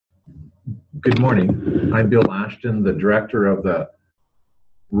Good morning. I'm Bill Ashton, the director of the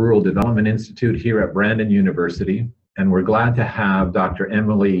Rural Development Institute here at Brandon University, and we're glad to have Dr.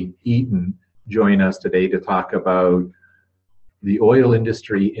 Emily Eaton join us today to talk about the oil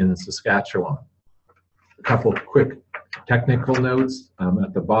industry in Saskatchewan. A couple of quick technical notes.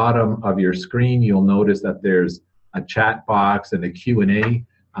 At the bottom of your screen, you'll notice that there's a chat box and a Q&A.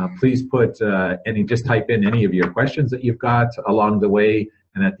 Please put just type in any of your questions that you've got along the way,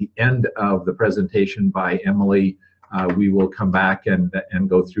 and at the end of the presentation by Emily, we will come back and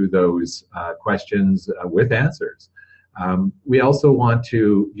go through those questions with answers. We also want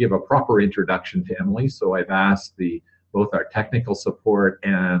to give a proper introduction to Emily, so I've asked both our technical support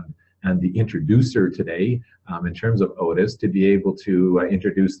and the introducer today, in terms of Otis, to be able to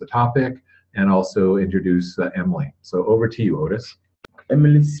introduce the topic and also introduce Emily. So over to you, Otis.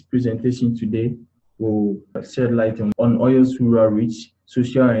 Emily's presentation today will shed light on oil's rural reach,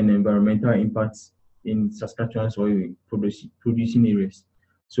 social and environmental impacts in Saskatchewan's oil producing areas.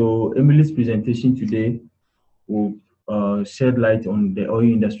 So Emily's presentation today will shed light on the oil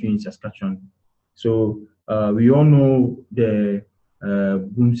industry in Saskatchewan. So we all know the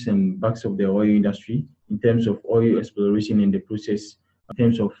booms and busts of the oil industry in terms of oil exploration and the process, in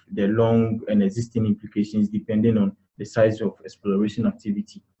terms of the long and existing implications depending on the size of exploration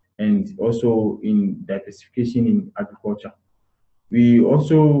activity, and also in diversification in agriculture. We've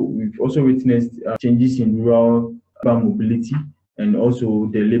also witnessed changes in rural mobility and also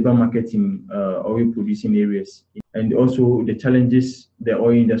the labor market in oil producing areas, and also the challenges the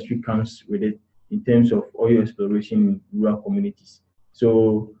oil industry comes with it in terms of oil exploration in rural communities.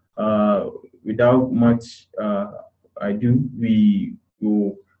 So without much ado, we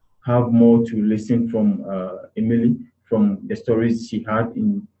will have more to listen from Emily, from the stories she had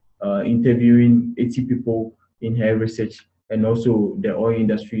in interviewing 80 people in her research, and also the oil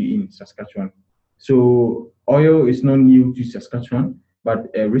industry in Saskatchewan. So oil is not new to Saskatchewan, but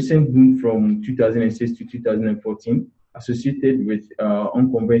a recent boom from 2006 to 2014 associated with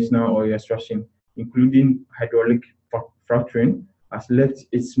unconventional oil extraction, including hydraulic fracturing, has left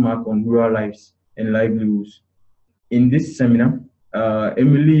its mark on rural lives and livelihoods. In this seminar,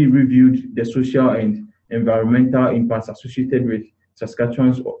 Emily reviewed the social and environmental impacts associated with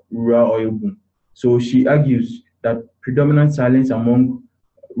Saskatchewan's rural oil boom. So she argues that predominant silence among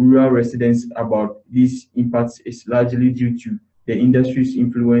rural residents about these impacts is largely due to the industry's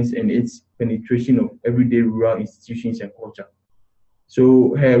influence and its penetration of everyday rural institutions and culture.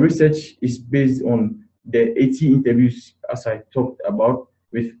 So her research is based on the 80 interviews, as I talked about,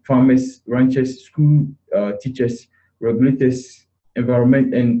 with farmers, ranchers, school teachers, regulators,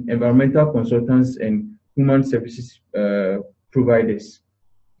 environmental consultants, and human services providers.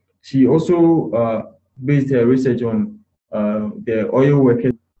 She also based her research on the oil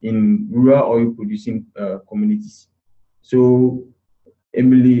workers in rural oil producing communities. So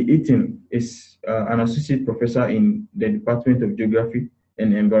Emily Eaton is an associate professor in the Department of Geography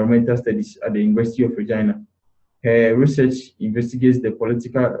and Environmental Studies at the University of Regina. Her research investigates the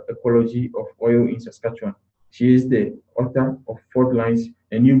political ecology of oil in Saskatchewan. She is the author of Fault Lines,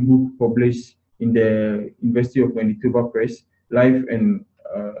 a new book published in the University of Manitoba Press, Life and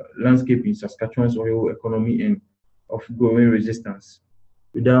Landscape in Saskatchewan's Oil Economy and of Growing Resistance.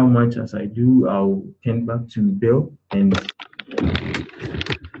 Without much as I do, I'll turn back to Bill. And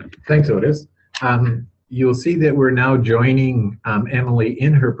thanks, Otis. You'll see that we're now joining Emily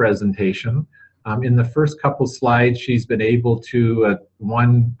in her presentation. In the first couple slides, she's been able to,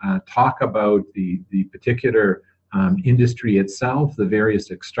 talk about the particular industry itself, the various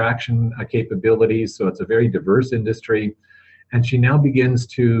extraction capabilities, so it's a very diverse industry. And she now begins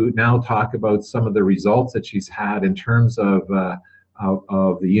to talk about some of the results that she's had in terms of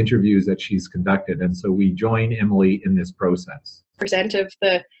the interviews that she's conducted. And so we join Emily in this process. Percent of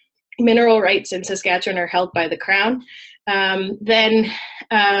the mineral rights in Saskatchewan are held by the Crown. Then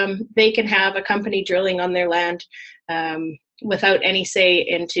they can have a company drilling on their land without any say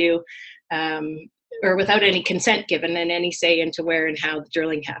into or without any consent given and any say into where and how the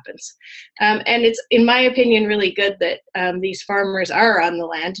drilling happens. And it's, in my opinion, really good that these farmers are on the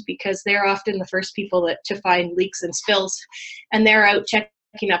land, because they're often the first people to find leaks and spills, and they're out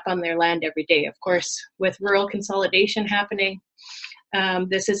checking up on their land every day. Of course, with rural consolidation happening,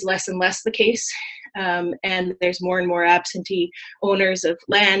 this is less and less the case, and there's more and more absentee owners of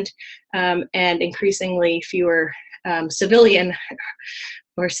land, and increasingly fewer civilian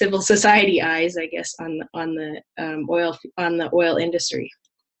or civil society eyes, I guess, on the oil industry.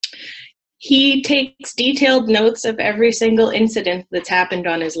 He takes detailed notes of every single incident that's happened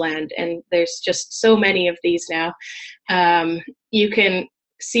on his land, and there's just so many of these now. You can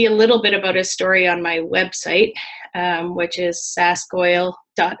see a little bit about his story on my website, which is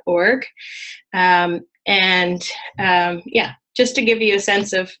saskoil.org. Yeah, just to give you a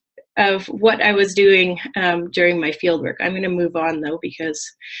sense of what I was doing during my fieldwork. I'm going to move on though, because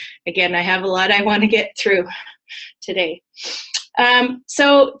again, I have a lot I want to get through today.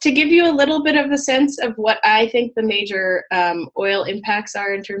 So to give you a little bit of a sense of what I think the major oil impacts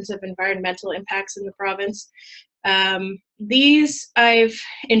are in terms of environmental impacts in the province, these I've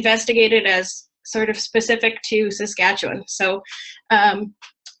investigated as sort of specific to Saskatchewan. So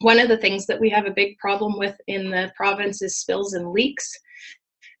one of the things that we have a big problem with in the province is spills and leaks.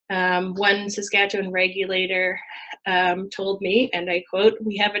 One Saskatchewan regulator told me, and I quote,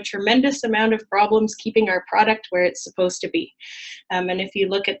 "We have a tremendous amount of problems keeping our product where it's supposed to be." And if you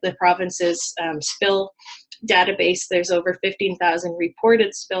look at the province's spill database, there's over 15,000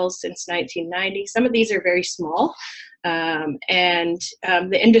 reported spills since 1990. Some of these are very small, and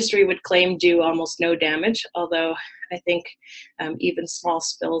the industry would claim do almost no damage, although I think even small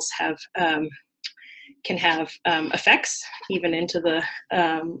spills can have effects even into the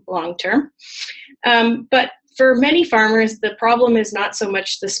long term. But for many farmers, the problem is not so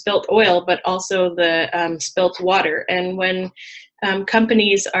much the spilt oil, but also the spilt water. And when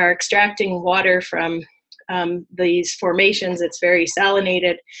companies are extracting water from these formations, it's very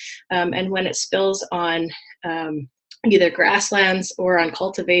salinated. And when it spills on either grasslands or on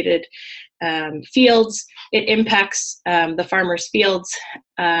cultivated fields, it impacts the farmers' fields,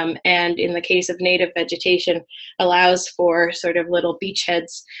 and in the case of native vegetation, allows for sort of little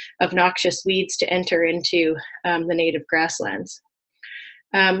beachheads of noxious weeds to enter into the native grasslands.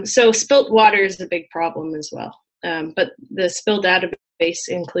 So spilt water is a big problem as well. But the spill database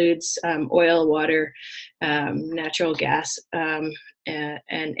includes oil, water, natural gas, and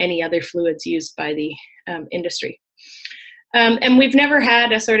any other fluids used by the industry. And we've never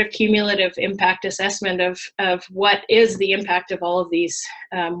had a sort of cumulative impact assessment of what is the impact of all of these,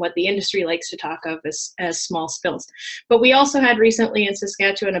 what the industry likes to talk of as small spills. But we also had recently in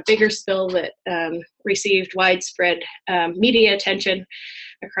Saskatchewan a bigger spill that received widespread media attention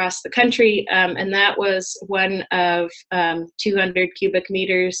across the country, and that was one of 200 cubic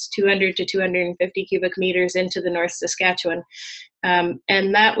meters, 200 to 250 cubic meters into the North Saskatchewan.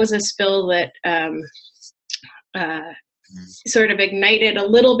 And that was a spill that sort of ignited a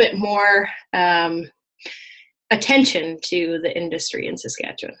little bit more attention to the industry in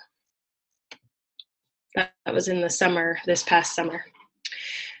Saskatchewan. That was in the summer, this past summer.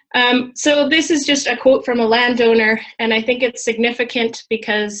 So this is just a quote from a landowner, and I think it's significant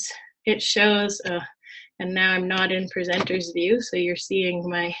because it shows, and now I'm not in presenter's view, so you're seeing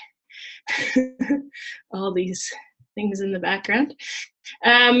my all these things in the background.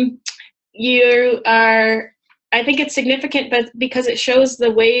 I think it's significant, but because it shows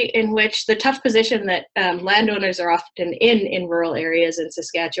the way in which the tough position that landowners are often in rural areas in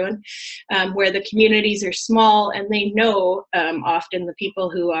Saskatchewan, where the communities are small and they know often the people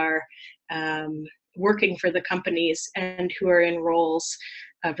who are working for the companies and who are in roles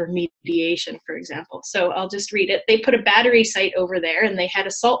of remediation, for example. So I'll just read it. They put a battery site over there and they had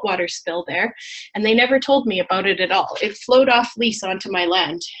a saltwater spill there, and they never told me about it at all. It flowed off lease onto my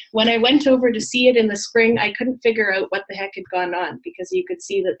land. When I went over to see it in the spring, I couldn't figure out what the heck had gone on because you could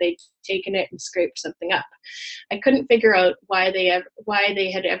see that they'd taken it and scraped something up. I couldn't figure out why they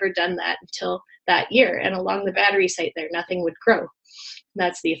had ever done that until that year. And along the battery site there, nothing would grow.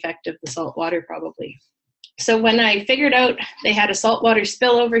 That's the effect of the salt water probably. So when I figured out they had a saltwater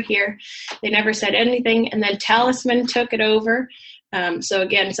spill over here, they never said anything, and then Talisman took it over. So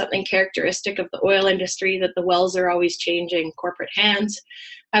again, something characteristic of the oil industry, that the wells are always changing corporate hands.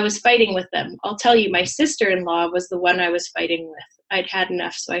 I was fighting with them. I'll tell you, my sister-in-law was the one I was fighting with. I'd had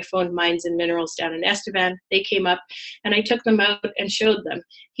enough, so I phoned Mines and Minerals down in Estevan. They came up, and I took them out and showed them.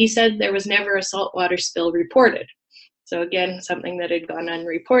 He said there was never a saltwater spill reported. So again, something that had gone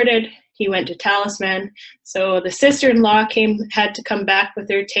unreported. He went to Talisman. So the sister-in-law had to come back with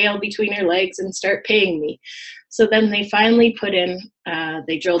her tail between her legs and start paying me. So then they finally put in,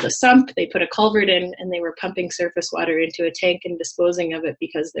 they drilled a sump, they put a culvert in, and they were pumping surface water into a tank and disposing of it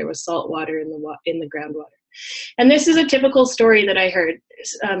because there was salt water in the groundwater. And this is a typical story that I heard.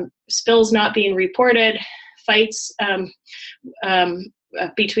 Spills not being reported, fights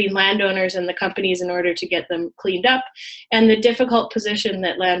between landowners and the companies in order to get them cleaned up, and the difficult position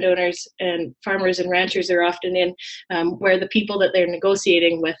that landowners and farmers and ranchers are often in, where the people that they're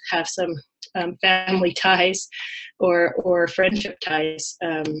negotiating with have some family ties or friendship ties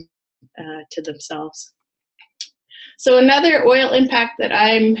to themselves. So another oil impact that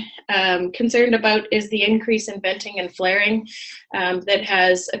I'm concerned about is the increase in venting and flaring that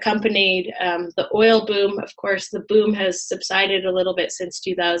has accompanied the oil boom. Of course, the boom has subsided a little bit since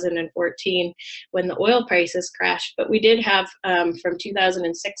 2014 when the oil prices crashed, but we did have from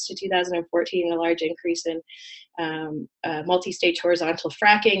 2006 to 2014 a large increase in multi-stage horizontal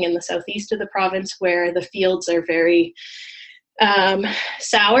fracking in the southeast of the province, where the fields are very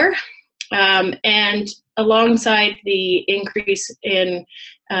sour. And alongside the increase in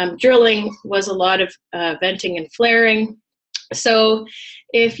drilling was a lot of venting and flaring. So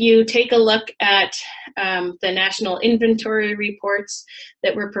if you take a look at the national inventory reports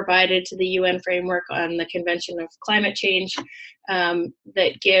that were provided to the UN framework on the Convention of Climate Change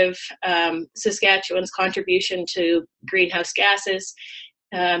that give Saskatchewan's contribution to greenhouse gases,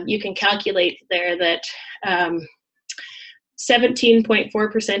 you can calculate there that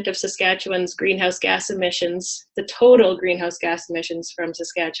 17.4% of Saskatchewan's greenhouse gas emissions, the total greenhouse gas emissions from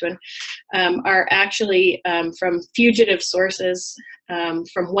Saskatchewan, are actually from fugitive sources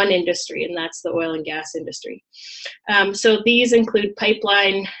from one industry, and that's the oil and gas industry. So these include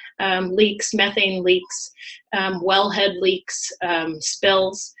pipeline leaks, methane leaks, wellhead leaks,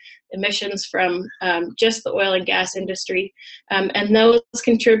 spills, emissions from just the oil and gas industry, and those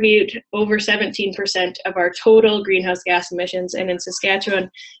contribute over 17% of our total greenhouse gas emissions. And in Saskatchewan,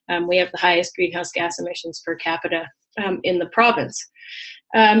 we have the highest greenhouse gas emissions per capita in the province.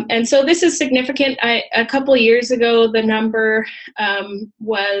 And so this is significant. A couple years ago, the number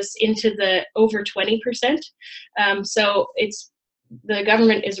was into the over 20%. So the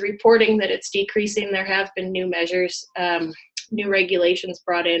government is reporting that it's decreasing. There have been new measures, new regulations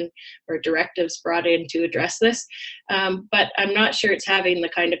brought in, or directives brought in to address this, but I'm not sure it's having the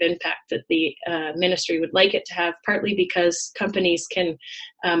kind of impact that the ministry would like it to have, partly because companies can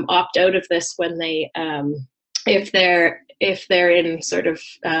opt out of this when they, if they're in sort of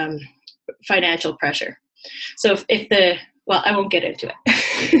financial pressure. So well, I won't get into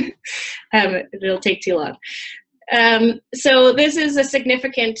it. It'll take too long. So this is a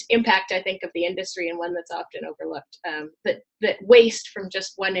significant impact, I think, of the industry, and one that's often overlooked, that waste from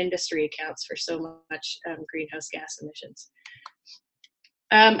just one industry accounts for so much greenhouse gas emissions.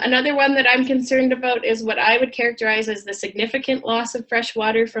 Another one that I'm concerned about is what I would characterize as the significant loss of fresh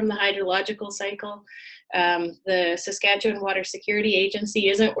water from the hydrological cycle. The Saskatchewan Water Security Agency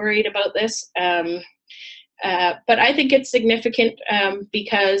isn't worried about this, but I think it's significant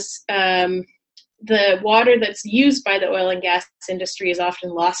because the water that's used by the oil and gas industry is often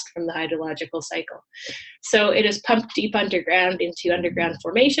lost from the hydrological cycle. So it is pumped deep underground into underground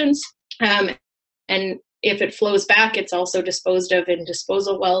formations, and if it flows back, it's also disposed of in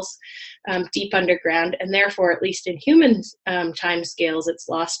disposal wells deep underground, and therefore, at least in human time scales, it's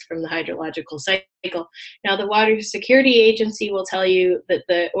lost from the hydrological cycle. Now, the Water Security Agency will tell you that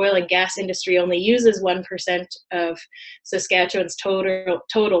the oil and gas industry only uses 1% of Saskatchewan's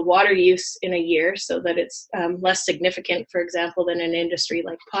total water use in a year, so that it's less significant, for example, than an industry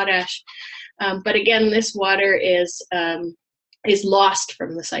like potash. But again, this water is lost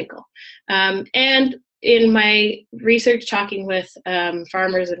from the cycle. And in my research talking with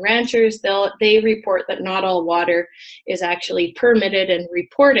farmers and ranchers, they report that not all water is actually permitted and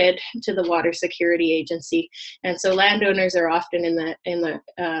reported to the Water Security Agency, and so landowners are often in the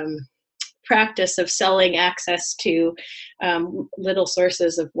practice of selling access to little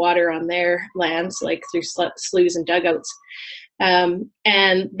sources of water on their lands, like through sloughs and dugouts,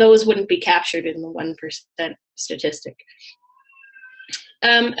 and those wouldn't be captured in the 1% statistic.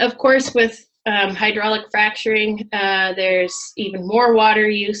 Of course, with hydraulic fracturing, there's even more water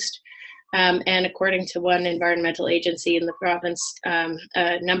used, and according to one environmental agency in the province,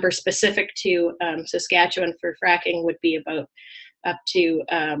 a number specific to Saskatchewan for fracking would be about up to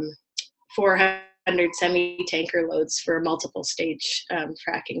 400 semi-tanker loads for a multiple stage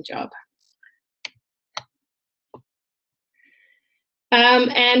fracking job.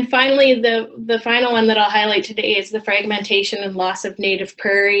 And finally, the final one that I'll highlight today is the fragmentation and loss of native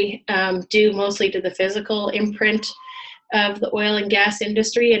prairie, due mostly to the physical imprint of the oil and gas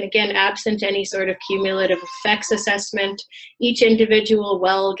industry. And again, absent any sort of cumulative effects assessment, each individual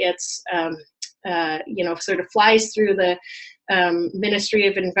well gets, sort of flies through the Ministry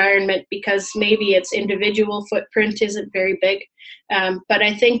of Environment because maybe its individual footprint isn't very big. But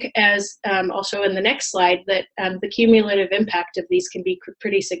I think, as I'll show in the next slide, that the cumulative impact of these can be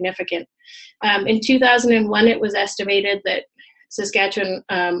pretty significant. In 2001, it was estimated that Saskatchewan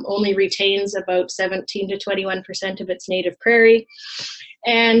only retains about 17 to 21% of its native prairie.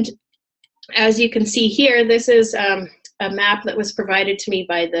 And as you can see here, this is a map that was provided to me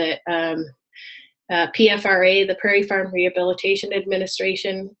by the PFRA, the Prairie Farm Rehabilitation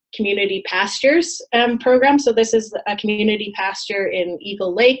Administration Community Pastures program. So this is a community pasture in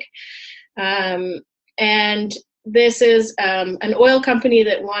Eagle Lake. And this is an oil company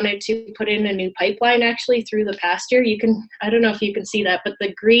that wanted to put in a new pipeline actually through the pasture. I don't know if you can see that, but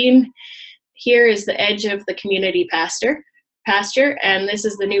the green here is the edge of the community pasture, and this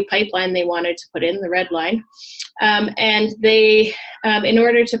is the new pipeline they wanted to put in, the red line. And they, in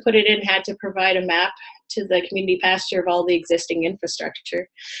order to put it in, had to provide a map to the community pasture of all the existing infrastructure.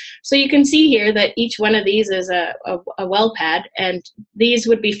 So you can see here that each one of these is a well pad, and these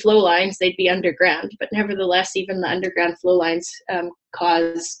would be flow lines, they'd be underground, but nevertheless, even the underground flow lines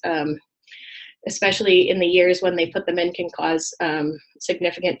cause, especially in the years when they put them in, can cause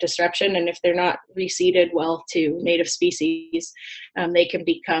significant disruption. And if they're not reseeded well to native species, they can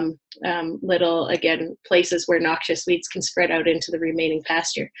become little, again, places where noxious weeds can spread out into the remaining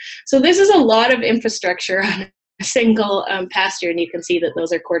pasture. So this is a lot of infrastructure on a single pasture, and you can see that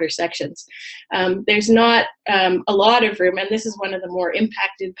those are quarter sections. There's not a lot of room, and this is one of the more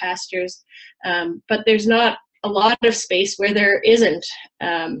impacted pastures, but there's not a lot of space where there isn't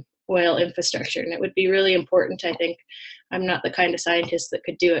oil infrastructure, and it would be really important, I think. I'm not the kind of scientist that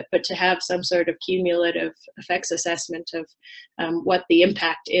could do it, but to have some sort of cumulative effects assessment of what the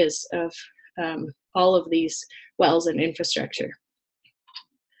impact is of all of these wells and infrastructure.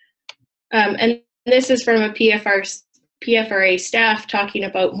 And this is from a PFRA staff talking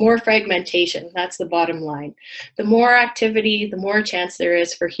about more fragmentation. That's the bottom line. The more activity, the more chance there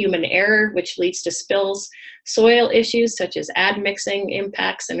is for human error, which leads to spills, soil issues such as admixing,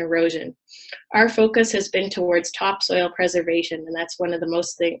 impacts, and erosion. Our focus has been towards topsoil preservation, and that's one of the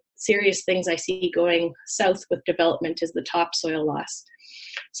most serious things I see going south with development is the topsoil loss.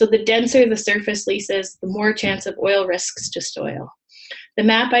 So the denser the surface lease is, the more chance of oil risks to soil. The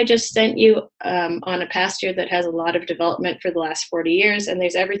map I just sent you on a pasture that has a lot of development for the last 40 years, and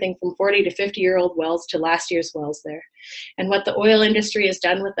there's everything from 40 to 50-year-old wells to last year's wells there. And what the oil industry has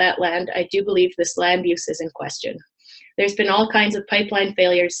done with that land, I do believe this land use is in question. There's been all kinds of pipeline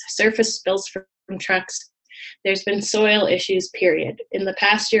failures, surface spills from trucks. There's been soil issues, period. In the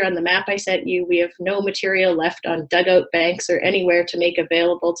pasture on the map I sent you, we have no material left on dugout banks or anywhere to make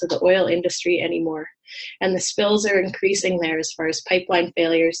available to the oil industry anymore. And the spills are increasing there as far as pipeline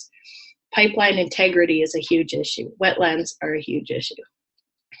failures. Pipeline integrity is a huge issue. Wetlands are a huge issue.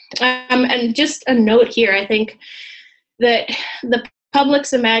 And just a note here, I think that the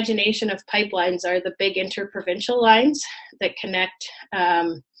public's imagination of pipelines are the big interprovincial lines that connect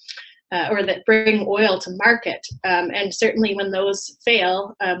or that bring oil to market. And certainly when those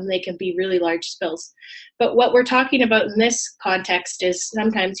fail, they can be really large spills. But what we're talking about in this context is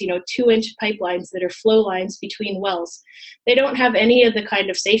sometimes, 2-inch pipelines that are flow lines between wells. They don't have any of the kind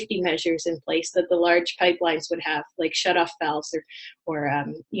of safety measures in place that the large pipelines would have, like shut-off valves or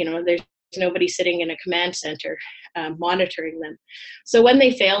there's nobody sitting in a command center monitoring them. So when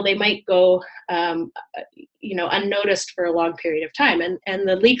they fail, they might go unnoticed for a long period of time, and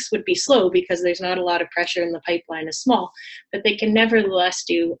the leaks would be slow because there's not a lot of pressure and the pipeline is small, but they can nevertheless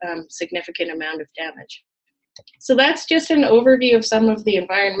do significant amount of damage. So that's just an overview of some of the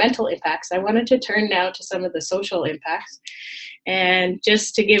environmental impacts. I wanted to turn now to some of the social impacts, and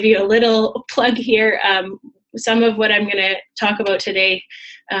just to give you a little plug here, some of what I'm going to talk about today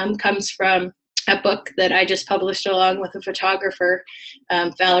comes from a book that I just published along with a photographer,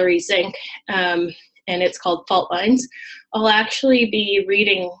 Valerie Zink, and it's called Fault Lines. I'll actually be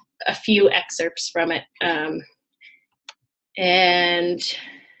reading a few excerpts from it. And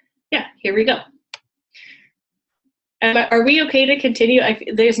yeah, here we go. Are we okay to continue?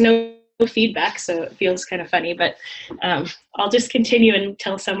 There's no feedback, so it feels kind of funny, but I'll just continue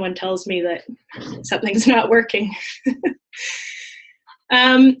until someone tells me that something's not working.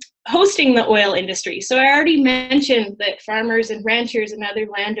 Hosting the oil industry. So I already mentioned that farmers and ranchers and other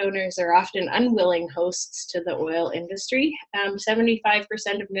landowners are often unwilling hosts to the oil industry. 75%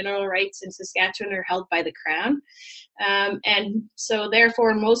 of mineral rights in Saskatchewan are held by the Crown. And so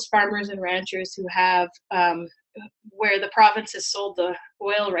therefore most farmers and ranchers who have where the province has sold the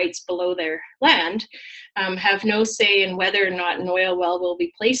oil rights below their land have no say in whether or not an oil well will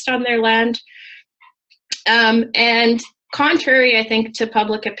be placed on their land. And contrary, I think, to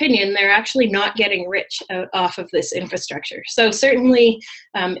public opinion, they're actually not getting rich off of this infrastructure. So certainly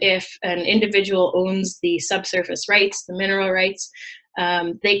if an individual owns the subsurface rights, the mineral rights,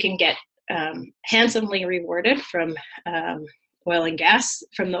 they can get handsomely rewarded from oil and gas,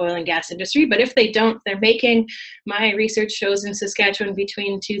 from the oil and gas industry. But if they don't, they're making, my research shows in Saskatchewan,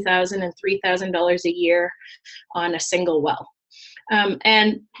 between $2,000 and $3,000 a year on a single well.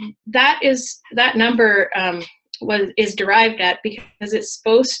 And that number is derived at because it's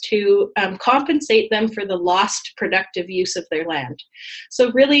supposed to compensate them for the lost productive use of their land.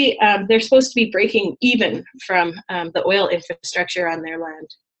 So really, they're supposed to be breaking even from the oil infrastructure on their land.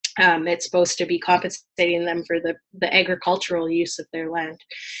 It's supposed to be compensating them for the agricultural use of their land.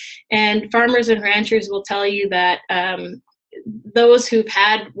 And farmers and ranchers will tell you that those who've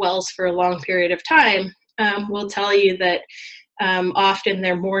had wells for a long period of time will tell you that often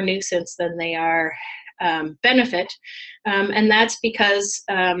they're more nuisance than they are benefit. And that's because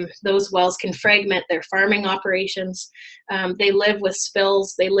those wells can fragment their farming operations. They live with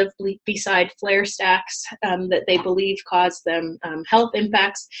spills. They live beside flare stacks that they believe cause them health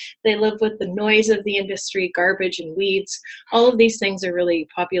impacts. They live with the noise of the industry, garbage and weeds. All of these things are really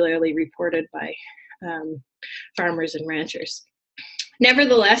popularly reported by farmers and ranchers.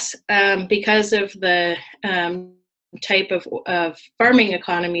 Nevertheless, because of the type of farming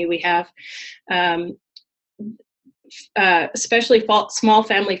economy we have, especially small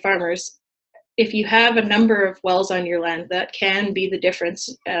family farmers, if you have a number of wells on your land, that can be the difference.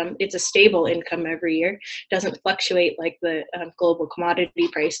 It's a stable income every year. It doesn't fluctuate like the global commodity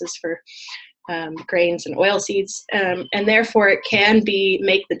prices for grains and oilseeds, and therefore it can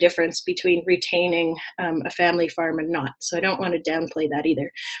make the difference between retaining a family farm and not. So I don't want to downplay that either.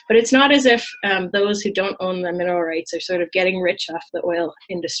 But it's not as if those who don't own the mineral rights are sort of getting rich off the oil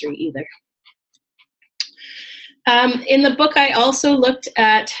industry either. In the book, I also looked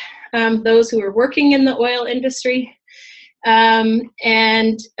at those who are working in the oil industry. One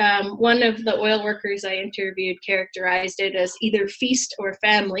of the oil workers I interviewed characterized it as either feast or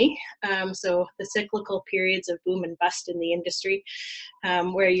family. So the cyclical periods of boom and bust in the industry,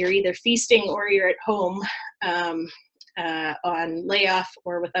 where you're either feasting or you're at home on layoff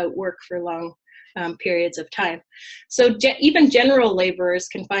or without work for long periods of time. So even general laborers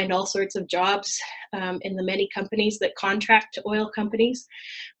can find all sorts of jobs in the many companies that contract to oil companies,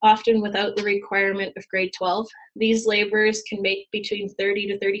 often without the requirement of grade 12. These laborers can make between $30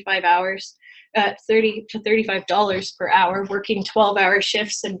 to $35 per hour, working 12-hour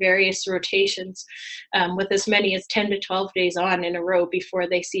shifts and various rotations, with as many as 10 to 12 days on in a row before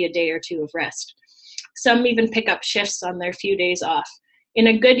they see a day or two of rest. Some even pick up shifts on their few days off. In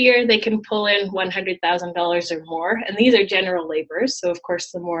a good year, they can pull in $100,000 or more, and these are general laborers, so of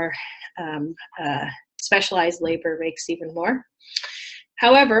course the more specialized labor makes even more.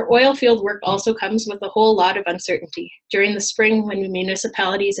 However, oil field work also comes with a whole lot of uncertainty. During the spring, when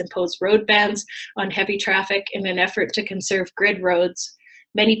municipalities impose road bans on heavy traffic in an effort to conserve grid roads,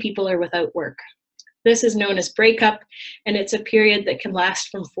 many people are without work. This is known as breakup, and it's a period that can last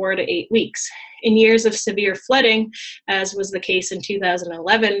from 4 to 8 weeks. In years of severe flooding, as was the case in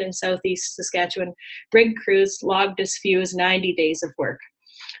 2011 in southeast Saskatchewan, rig crews logged as few as 90 days of work.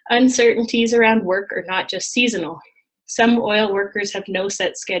 Uncertainties around work are not just seasonal. Some oil workers have no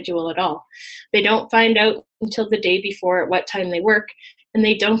set schedule at all. They don't find out until the day before at what time they work, and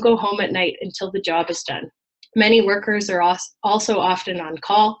they don't go home at night until the job is done. Many workers are also often on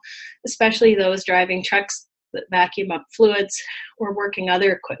call, especially those driving trucks that vacuum up fluids or working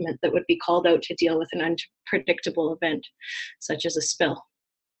other equipment that would be called out to deal with an unpredictable event, such as a spill.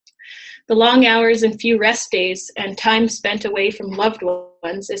 The long hours and few rest days and time spent away from loved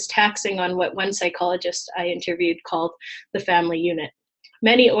ones is taxing on what one psychologist I interviewed called the family unit.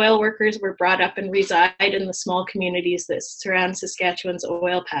 Many oil workers were brought up and reside in the small communities that surround Saskatchewan's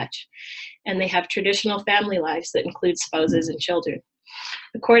oil patch, and they have traditional family lives that include spouses and children.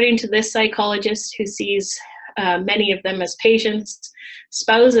 According to this psychologist, who sees many of them as patients,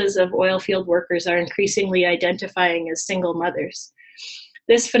 spouses of oil field workers are increasingly identifying as single mothers.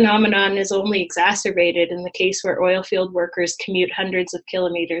 This phenomenon is only exacerbated in the case where oil field workers commute hundreds of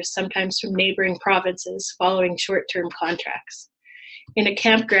kilometers, sometimes from neighboring provinces, following short-term contracts. In a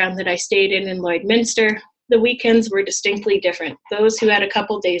campground that I stayed in Lloydminster, the weekends were distinctly different. Those who had a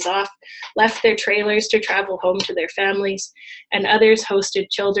couple days off left their trailers to travel home to their families, and others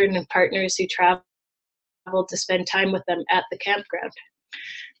hosted children and partners who traveled to spend time with them at the campground.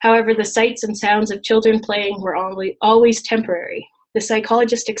 However, the sights and sounds of children playing were always temporary. The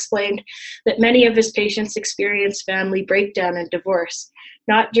psychologist explained that many of his patients experienced family breakdown and divorce,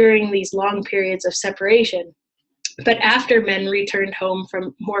 not during these long periods of separation, but after men returned home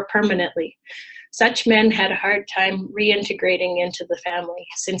more permanently. Such men had a hard time reintegrating into the family,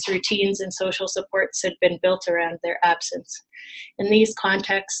 since routines and social supports had been built around their absence. In these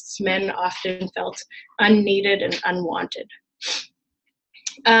contexts, men often felt unneeded and unwanted.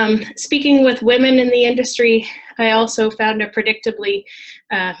 Speaking with women in the industry, I also found a predictably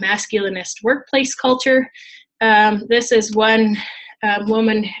masculinist workplace culture. this is one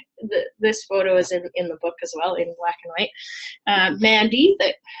woman. This photo is in the book as well, in black and white. Mandy,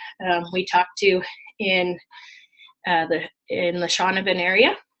 that we talked to in the Shaunavon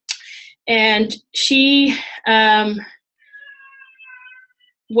area, and she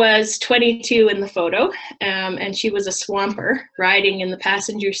was 22 in the photo, and she was a swamper riding in the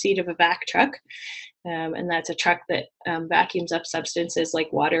passenger seat of a vac truck. And that's a truck that vacuums up substances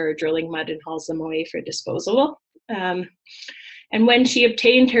like water or drilling mud and hauls them away for disposal. And when she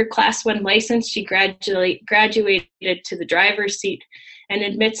obtained her Class 1 license, she graduated to the driver's seat and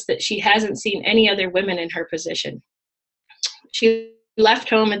admits that she hasn't seen any other women in her position. She left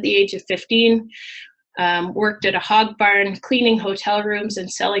home at the age of 15, worked at a hog barn, cleaning hotel rooms and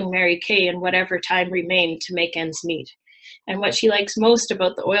selling Mary Kay in whatever time remained to make ends meet. And what she likes most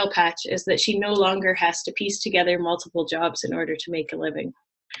about the oil patch is that she no longer has to piece together multiple jobs in order to make a living.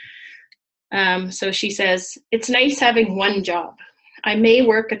 So she says, "It's nice having one job. I may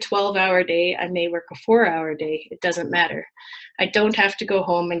work a 12-hour day, I may work a 4-hour day, it doesn't matter. I don't have to go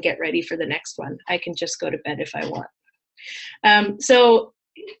home and get ready for the next one. I can just go to bed if I want." So,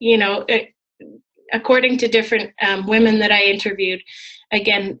 you know, according to different women that I interviewed,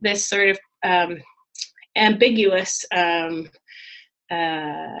 again, this sort of ambiguous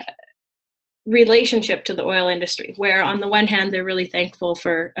relationship to the oil industry, where on the one hand they're really thankful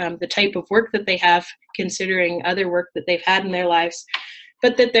for the type of work that they have, considering other work that they've had in their lives,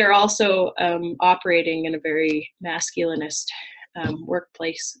 but that they're also operating in a very masculinist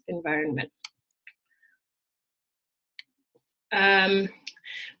workplace environment.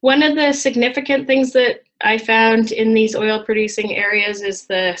 One of the significant things that I found in these oil producing areas is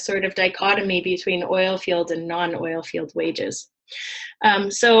the sort of dichotomy between oil field and non-oil field wages.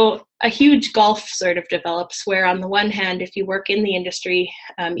 So a huge gulf sort of develops where, on the one hand, if you work in the industry,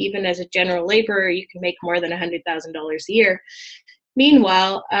 even as a general laborer, you can make more than $100,000 a year.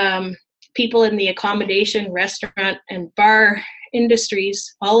 Meanwhile, people in the accommodation, restaurant, and bar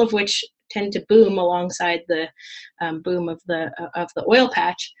industries, all of which tend to boom alongside the boom of the oil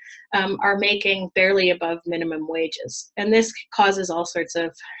patch, are making barely above minimum wages. And this causes all sorts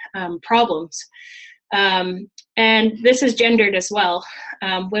of problems. And this is gendered as well.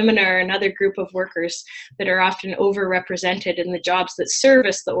 Women are another group of workers that are often overrepresented in the jobs that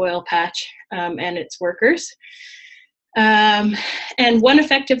service the oil patch and its workers. And one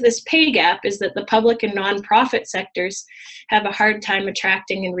effect of this pay gap is that the public and nonprofit sectors have a hard time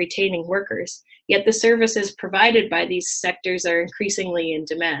attracting and retaining workers, yet the services provided by these sectors are increasingly in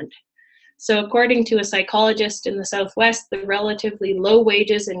demand. So according to a psychologist in the Southwest, the relatively low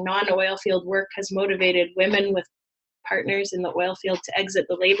wages in non-oil field work has motivated women with partners in the oil field to exit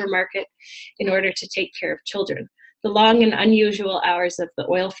the labor market in order to take care of children. The long and unusual hours of the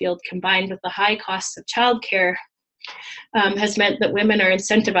oil field, combined with the high costs of childcare, has meant that women are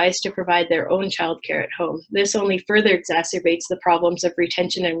incentivized to provide their own childcare at home. This only further exacerbates the problems of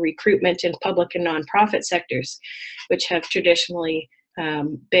retention and recruitment in public and nonprofit sectors, which have traditionally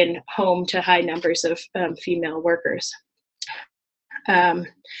been home to high numbers of female workers.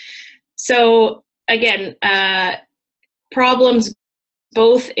 So again, problems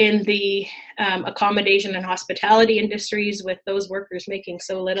both in the accommodation and hospitality industries, with those workers making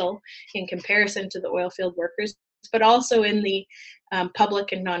so little in comparison to the oil field workers, but also in the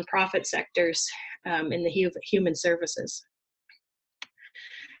public and nonprofit sectors in the human services.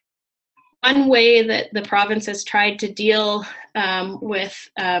 One way that the province has tried to deal with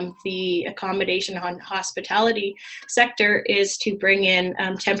the accommodation and hospitality sector is to bring in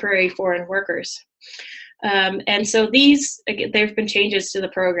temporary foreign workers. And so there have been changes to the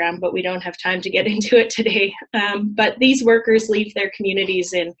program, but we don't have time to get into it today. But these workers leave their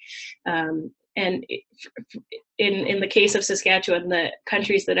communities and in the case of Saskatchewan, the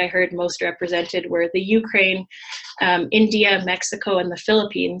countries that I heard most represented were the Ukraine, India, Mexico, and the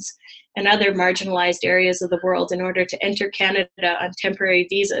Philippines, and other marginalized areas of the world, in order to enter Canada on temporary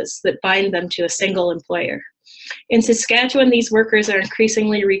visas that bind them to a single employer. In Saskatchewan, these workers are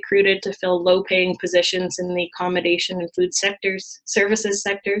increasingly recruited to fill low-paying positions in the accommodation and food services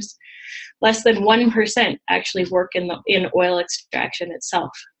sectors. Less than 1% actually work in oil extraction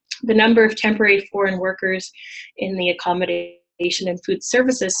itself. The number of temporary foreign workers in the accommodation and food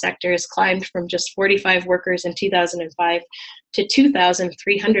services sector has climbed from just 45 workers in 2005 to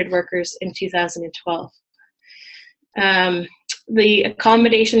 2,300 workers in 2012. The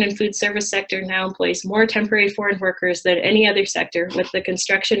accommodation and food service sector now employs more temporary foreign workers than any other sector, with the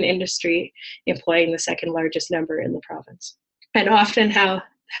construction industry employing the second largest number in the province. And often how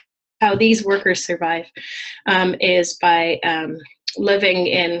these workers survive is by living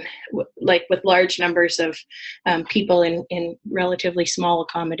in like with large numbers of people in relatively small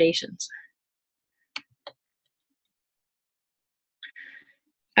accommodations.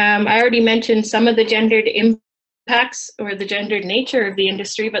 I already mentioned some of the gendered impacts or the gendered nature of the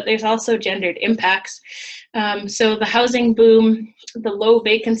industry, but there's also gendered impacts. So the housing boom, the low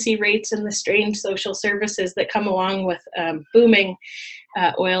vacancy rates, and the strained social services that come along with booming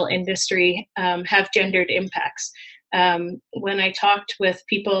oil industry have gendered impacts. When I talked with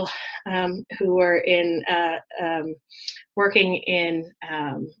people who were in working in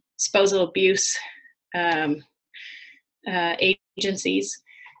spousal abuse agencies,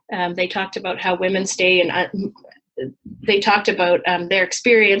 they talked about how women stay in, they talked about their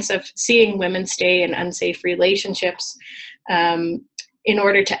experience of seeing women stay in unsafe relationships in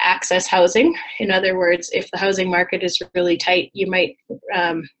order to access housing. In other words, if the housing market is really tight, you might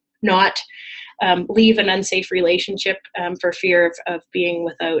not leave an unsafe relationship for fear of being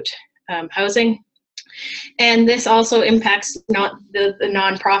without housing. And this also impacts not the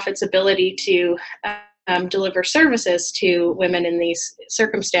nonprofit's ability to deliver services to women in these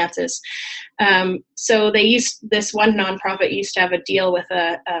circumstances. So they this one nonprofit used to have a deal with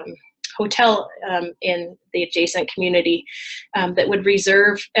a hotel in the adjacent community that would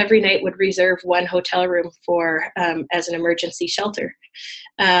every night would reserve one hotel room for as an emergency shelter.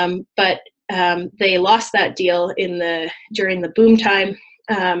 But they lost that deal during the boom time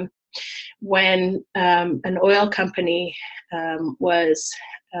when an oil company was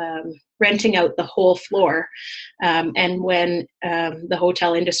renting out the whole floor, and when the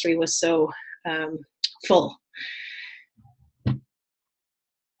hotel industry was so full.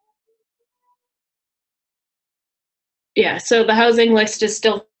 Yeah, so the housing list is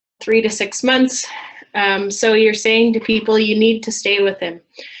still 3 to 6 months. So you're saying to people, you need to stay with him.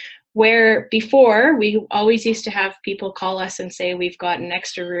 Where before, we always used to have people call us and say, we've got an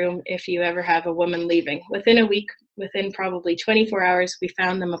extra room if you ever have a woman leaving. Within a week, within probably 24 hours, we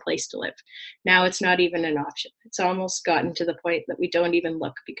found them a place to live. Now it's not even an option. It's almost gotten to the point that we don't even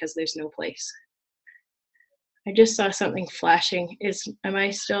look because there's no place. I just saw something flashing. Am I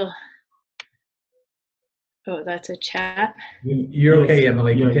still? Oh, that's a chat. You're okay,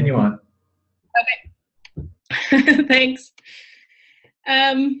 Emily. Continue on. Okay. Thanks.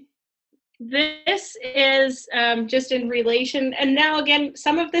 This is just in relation, and now again,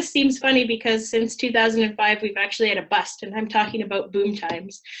 some of this seems funny because since 2005 we've actually had a bust, and I'm talking about boom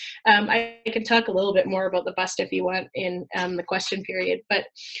times. I can talk a little bit more about the bust if you want in the question period, but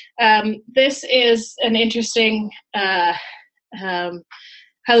this is an interesting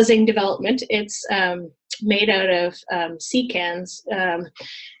housing development. It's made out of sea cans,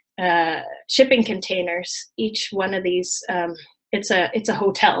 shipping containers. Each one of these, it's a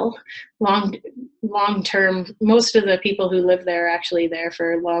hotel, long term. Most of the people who live there are actually there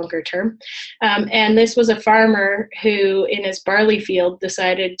for longer term. And this was a farmer who, in his barley field,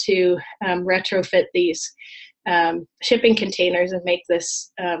 decided to retrofit these shipping containers and make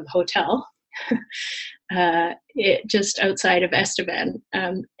this hotel. Just outside of Estevan.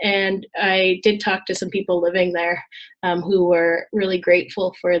 And I did talk to some people living there who were really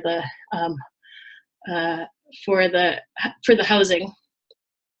grateful for the housing,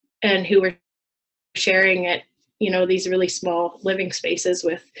 and who were sharing it, these really small living spaces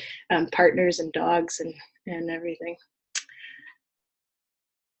with partners and dogs and everything.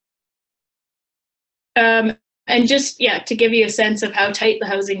 And just, to give you a sense of how tight the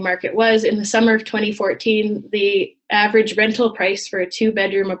housing market was, in the summer of 2014, the average rental price for a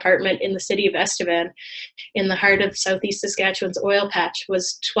 2-bedroom apartment in the city of Estevan, in the heart of Southeast Saskatchewan's oil patch,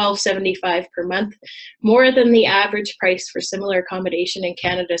 was $12.75 per month, more than the average price for similar accommodation in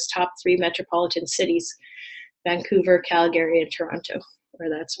Canada's top 3 metropolitan cities, Vancouver, Calgary, and Toronto, or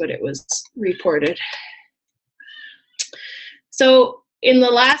that's what it was reported. So, in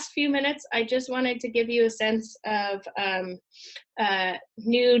the last few minutes, I just wanted to give you a sense of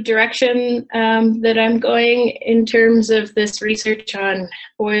new direction that I'm going in terms of this research on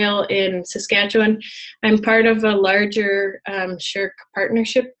oil in Saskatchewan. I'm part of a larger SSHRC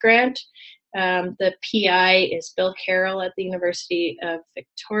partnership grant. The PI is Bill Carroll at the University of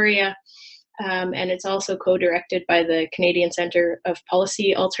Victoria, and it's also co-directed by the Canadian Centre of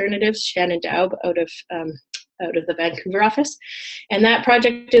Policy Alternatives, Shannon Daub, out of the Vancouver office. And that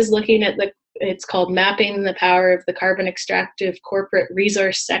project is looking at it's called Mapping the Power of the Carbon Extractive Corporate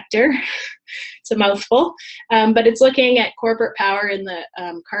Resource Sector. It's a mouthful, but it's looking at corporate power in the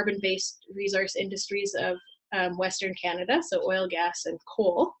carbon-based resource industries of Western Canada, so oil, gas, and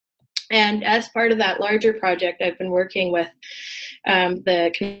coal. And as part of that larger project, I've been working with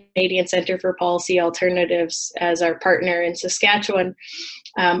the Canadian Centre for Policy Alternatives as our partner in Saskatchewan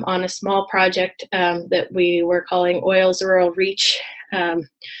on a small project that we were calling Oil's Rural Reach,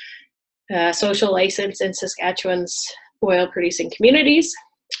 social license in Saskatchewan's oil producing communities.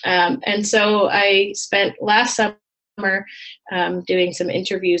 And so I spent last summer doing some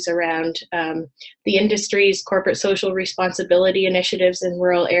interviews around the industry's corporate social responsibility initiatives in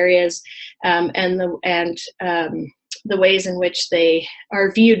rural areas, and the ways in which they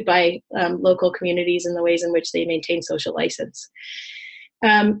are viewed by local communities and the ways in which they maintain social license.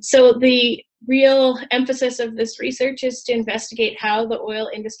 So the real emphasis of this research is to investigate how the oil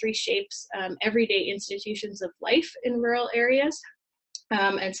industry shapes everyday institutions of life in rural areas.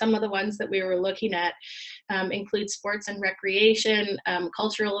 And some of the ones that we were looking at include sports and recreation,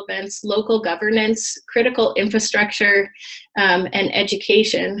 cultural events, local governance, critical infrastructure, and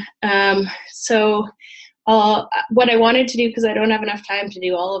education. So what I wanted to do, because I don't have enough time to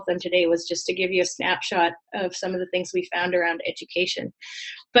do all of them today, was just to give you a snapshot of some of the things we found around education.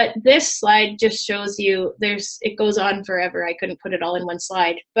 But this slide just shows you, it goes on forever. I couldn't put it all in one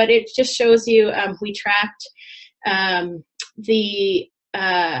slide, but it just shows you we tracked the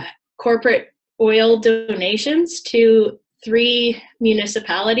corporate oil donations to 3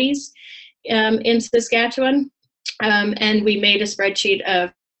 municipalities in Saskatchewan. And we made a spreadsheet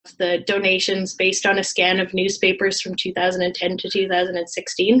of the donations based on a scan of newspapers from 2010 to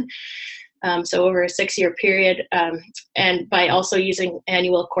 2016. So over a 6-year period, and by also using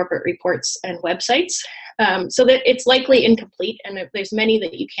annual corporate reports and websites. So that it's likely incomplete, and there's many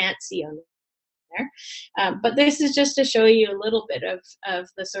that you can't see on there. But this is just to show you a little bit of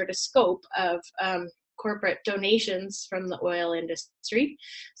the sort of scope of corporate donations from the oil industry.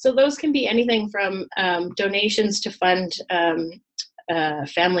 So those can be anything from donations to fund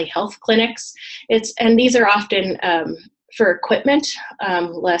family health clinics. And these are often for equipment,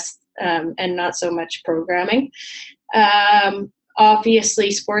 less and not so much programming.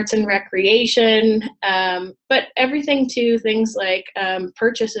 Obviously sports and recreation, but everything to things like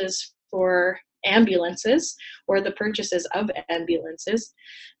purchases for ambulances or the purchases of ambulances.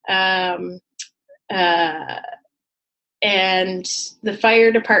 And the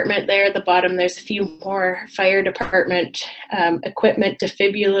fire department there at the bottom, there's a few more fire department equipment,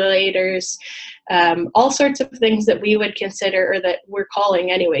 defibrillators, all sorts of things that we would consider, or that we're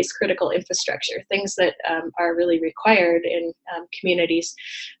calling anyways, critical infrastructure, things that are really required in communities,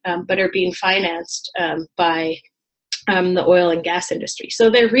 but are being financed by the oil and gas industry.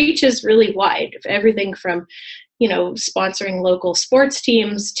 So their reach is really wide, everything from, sponsoring local sports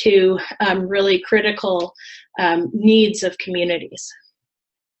teams to really critical needs of communities.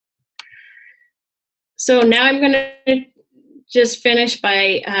 So now I'm going to just finish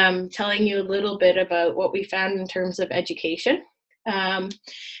by telling you a little bit about what we found in terms of education.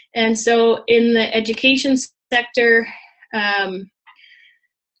 And so in the education sector,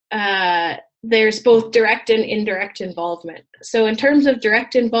 there's both direct and indirect involvement. So in terms of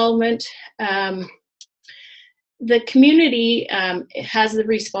direct involvement, the community has the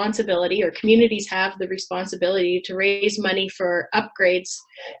responsibility, or communities have the responsibility, to raise money for upgrades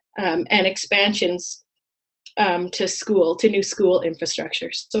and expansions to new school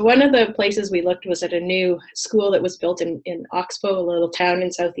infrastructure. So one of the places we looked was at a new school that was built in Oxbow, a little town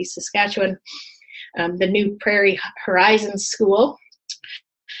in southeast Saskatchewan, the new Prairie Horizons School.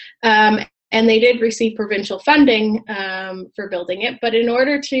 And they did receive provincial funding for building it, but in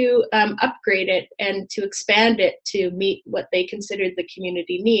order to upgrade it and to expand it to meet what they considered the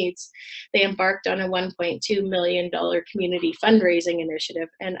community needs, they embarked on a $1.2 million community fundraising initiative.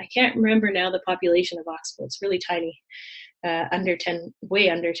 And I can't remember now the population of Oxbow. It's really tiny, way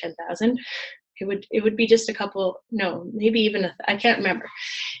under 10,000. It would be just a couple, no, maybe even I can't remember.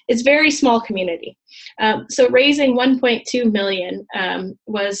 It's a very small community. So raising 1.2 million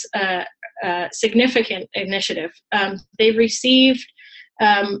was a significant initiative. They received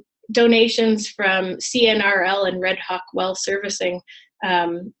donations from CNRL and Red Hawk Well Servicing.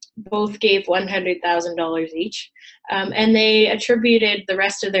 Both gave $100,000 each, and they attributed the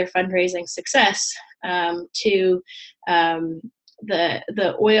rest of their fundraising success to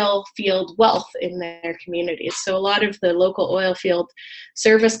the oil field wealth in their communities. So a lot of the local oil field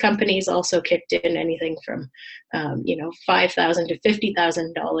service companies also kicked in anything from $5,000 to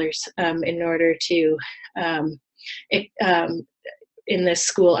 $50,000 in order to in this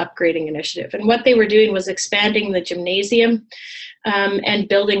school upgrading initiative. And what they were doing was expanding the gymnasium and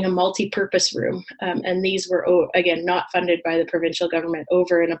building a multi-purpose room. And these were, again, not funded by the provincial government,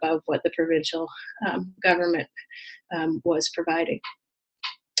 over and above what the provincial government was providing.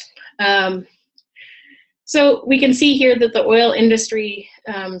 So we can see here that the oil industry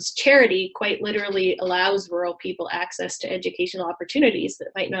charity quite literally allows rural people access to educational opportunities that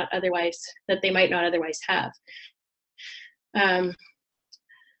they might not otherwise have.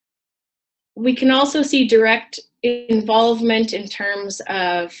 We can also see direct involvement in terms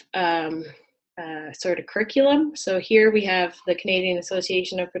of sort of curriculum. So here we have the Canadian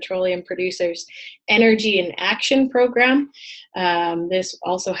Association of Petroleum Producers Energy in Action program. This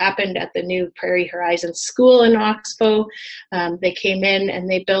also happened at the new Prairie Horizon School in Oxbow. They came in and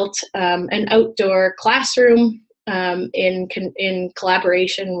they built an outdoor classroom in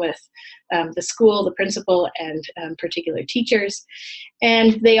collaboration with the school, the principal, and particular teachers.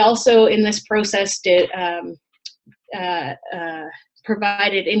 And they also, in this process,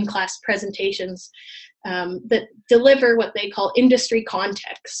 provided in-class presentations that deliver what they call industry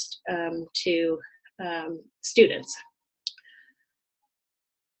context to students.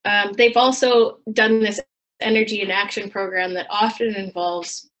 They've also done this Energy in Action program that often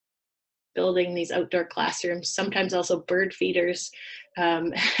involves building these outdoor classrooms, sometimes also bird feeders,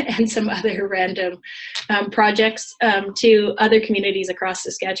 and some other random projects to other communities across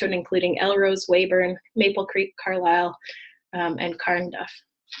Saskatchewan, including Elrose, Weyburn, Maple Creek, Carlisle, and Carnduff.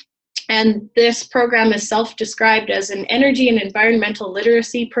 And this program is self-described as an energy and environmental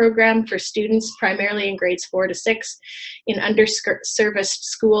literacy program for students primarily in grades 4 to 6 in underserviced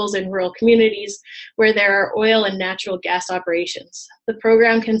schools in rural communities where there are oil and natural gas operations. The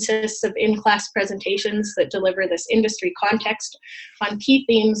program consists of in-class presentations that deliver this industry context on key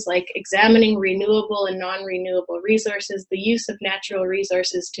themes like examining renewable and non-renewable resources, the use of natural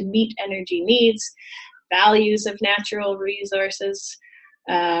resources to meet energy needs, values of natural resources,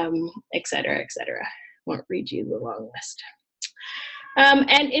 et cetera, et cetera. Won't read you the long list.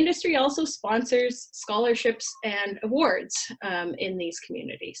 And industry also sponsors scholarships and awards in these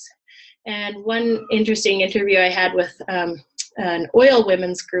communities. And one interesting interview I had with an oil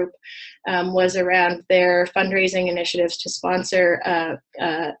women's group was around their fundraising initiatives to sponsor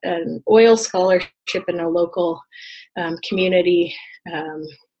an oil scholarship in a local community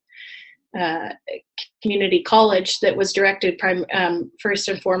community college that was directed first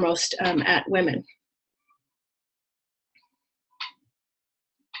and foremost at women.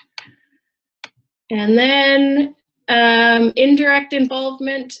 And then indirect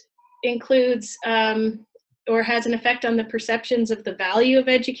involvement includes or has an effect on the perceptions of the value of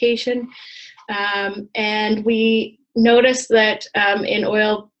education. And we notice that in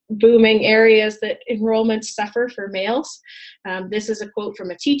oil booming areas that enrollments suffer for males. This is a quote from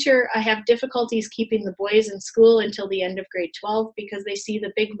a teacher. "I have difficulties keeping the boys in school until the end of grade 12 because they see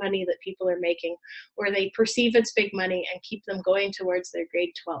the big money that people are making, or they perceive it's big money and keep them going towards their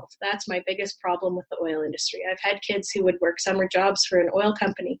grade 12. That's my biggest problem with the oil industry. I've had kids who would work summer jobs for an oil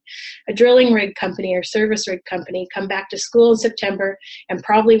company, a drilling rig company, or service rig company, come back to school in September and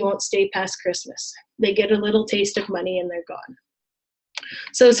probably won't stay past Christmas. They get a little taste of money and they're gone."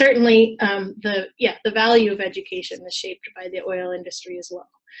 So certainly the value of education is shaped by the oil industry as well.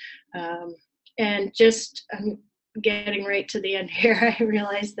 And just I'm getting right to the end here. I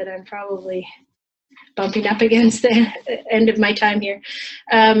realize that I'm probably bumping up against the end of my time here.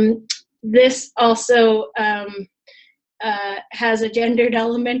 This also has a gendered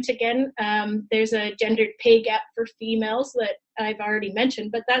element again. There's a gendered pay gap for females that I've already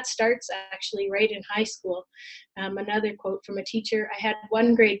mentioned, but that starts actually right in high school. Another quote from a teacher: "I had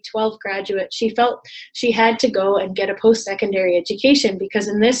one grade 12 graduate. She felt she had to go and get a post-secondary education because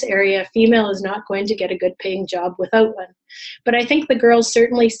in this area, a female is not going to get a good paying job without one. But I think the girls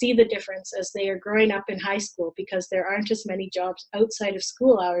certainly see the difference as they are growing up in high school because there aren't as many jobs outside of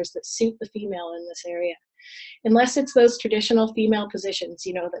school hours that suit the female in this area. Unless it's those traditional female positions,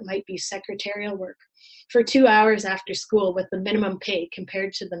 you know, that might be secretarial work for 2 hours after school with the minimum pay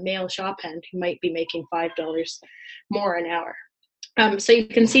compared to the male shop hand who might be making $5 more an hour." So you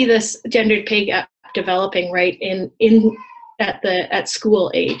can see this gendered pay gap developing right at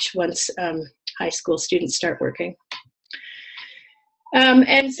school age once high school students start working.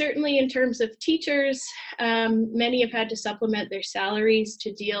 And certainly in terms of teachers, many have had to supplement their salaries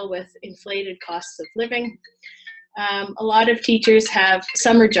to deal with inflated costs of living. A lot of teachers have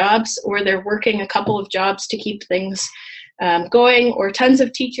summer jobs or they're working a couple of jobs to keep things going, or tons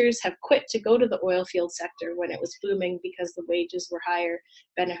of teachers have quit to go to the oil field sector when it was booming because the wages were higher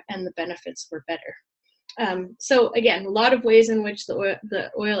and the benefits were better. So again, a lot of ways in which the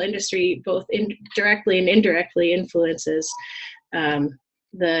oil industry both directly and indirectly influences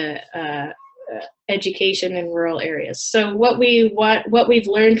the education in rural areas. So what we've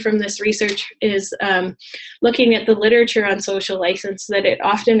learned from this research is looking at the literature on social license, that it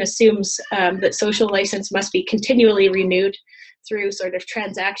often assumes that social license must be continually renewed through sort of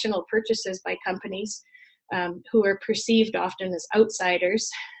transactional purchases by companies who are perceived often as outsiders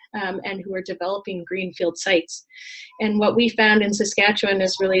and who are developing greenfield sites. And what we found in Saskatchewan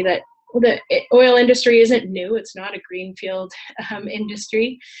is really that the oil industry isn't new. It's not a greenfield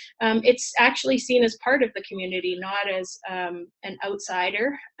industry. It's actually seen as part of the community, not as an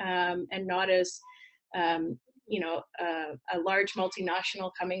outsider, and not as a large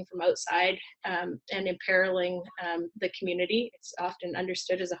multinational coming from outside and imperiling the community. It's often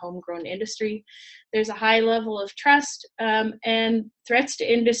understood as a homegrown industry. There's a high level of trust, and threats to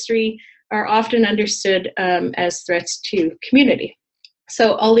industry are often understood as threats to community.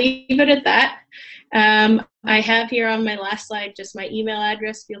 So I'll leave it at that. I have here on my last slide just my email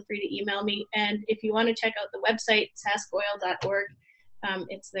address. Feel free to email me. And if you want to check out the website, saskoil.org,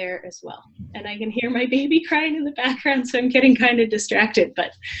 it's there as well. And I can hear my baby crying in the background, so I'm getting kind of distracted,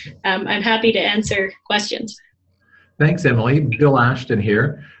 but I'm happy to answer questions. Thanks, Emily. Bill Ashton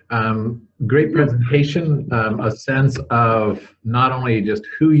here. Great presentation, a sense of not only just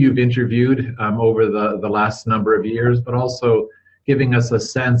who you've interviewed over the last number of years, but also giving us a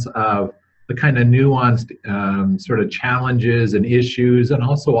sense of the kind of nuanced sort of challenges and issues and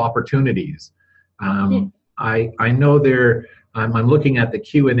also opportunities. I know I'm looking at the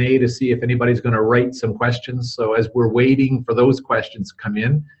Q&A to see if anybody's going to write some questions. So as we're waiting for those questions to come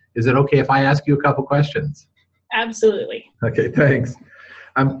in, is it okay if I ask you a couple questions? Absolutely. Okay, thanks.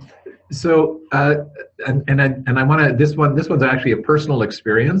 So I want to, this one's actually a personal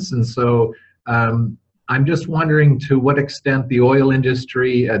experience, and so I'm just wondering to what extent the oil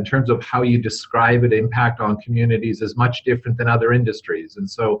industry, in terms of how you describe it, impact on communities, is much different than other industries. And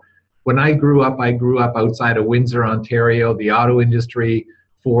so when I grew up outside of Windsor, Ontario. The auto industry,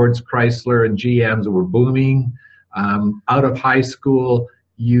 Fords, Chrysler, and GMs were booming. Out of high school,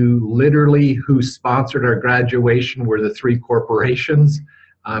 who sponsored our graduation were the three corporations.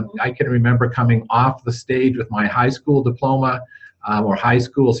 I can remember coming off the stage with my high school diploma or high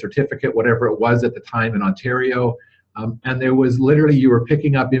school certificate, whatever it was at the time in Ontario. And there was literally, you were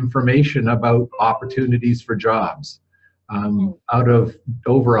picking up information about opportunities for jobs. Out of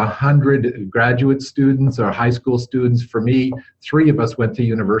over 100 graduate students or high school students, for me, 3 of us went to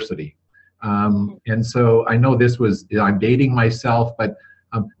university. And so I know this was, I'm dating myself, but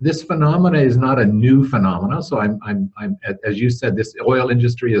this phenomena is not a new phenomena. So as you said, this oil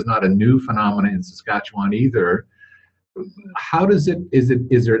industry is not a new phenomena in Saskatchewan either. How does is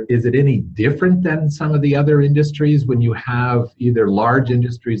it any different than some of the other industries when you have either large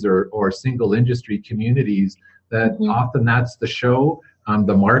industries or single industry communities that often that's the show?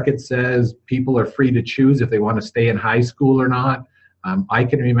 The market says people are free to choose if they want to stay in high school or not. I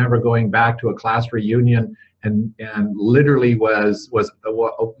can remember going back to a class reunion and literally I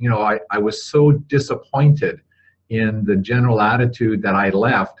was so disappointed in the general attitude that I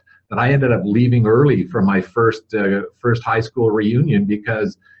left that I ended up leaving early for my first high school reunion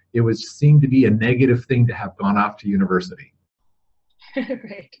because it seemed to be a negative thing to have gone off to university.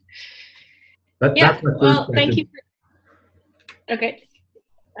 Right. That's my first question. Thank you. Okay.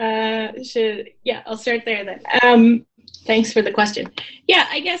 I'll start there then. Thanks for the question. Yeah,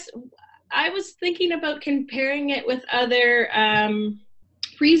 I guess I was thinking about comparing it with other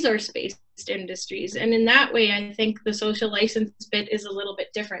resource-based industries, and in that way I think the social license bit is a little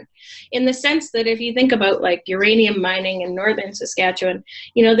bit different in the sense that if you think about like uranium mining in northern Saskatchewan,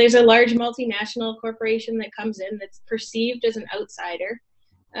 there's a large multinational corporation that comes in that's perceived as an outsider,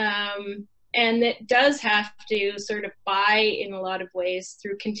 and that does have to sort of buy in a lot of ways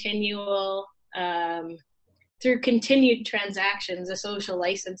through continued transactions, a social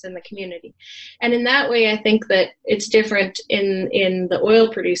license in the community. And in that way, I think that it's different in the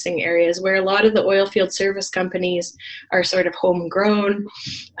oil producing areas where a lot of the oil field service companies are sort of homegrown,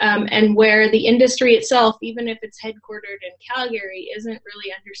 and where the industry itself, even if it's headquartered in Calgary, isn't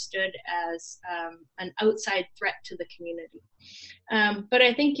really understood as an outside threat to the community. But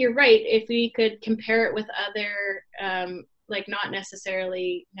I think you're right. If we could compare it with other like not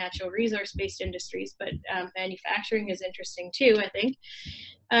necessarily natural resource-based industries, but manufacturing is interesting too, I think.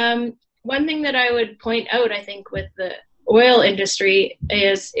 One thing that I would point out, I think, with the oil industry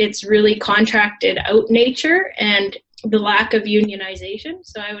is its really contracted out nature and the lack of unionization.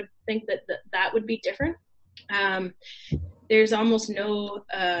 So I would think that would be different. There's almost no,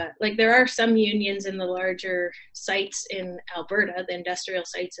 there are some unions in the larger sites in Alberta, the industrial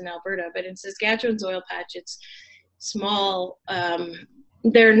sites in Alberta, but in Saskatchewan's oil patch, it's small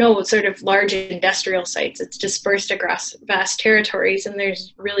there are no sort of large industrial sites. It's dispersed across vast territories, and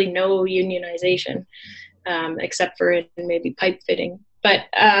there's really no unionization, except for in maybe pipe fitting. But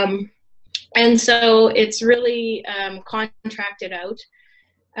and so it's really contracted out,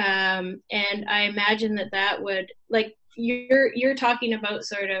 and I imagine that would, like, you're talking about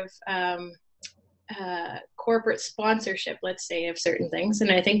sort of corporate sponsorship, let's say, of certain things,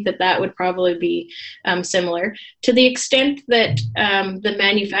 and I think that would probably be similar to the extent that the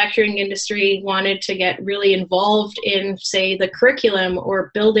manufacturing industry wanted to get really involved in, say, the curriculum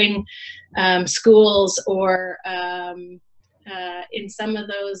or building schools, or in some of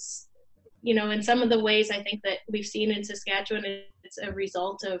those, in some of the ways I think that we've seen in Saskatchewan, it's a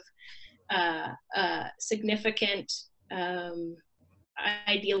result of significant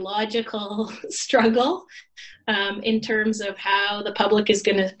ideological struggle in terms of how the public is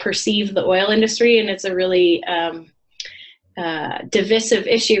going to perceive the oil industry, and it's a really divisive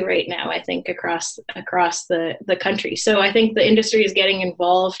issue right now, I think, across the country. So I think the industry is getting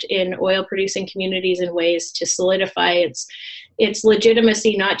involved in oil producing communities in ways to solidify its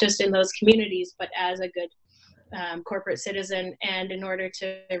legitimacy, not just in those communities, but as a good corporate citizen, and in order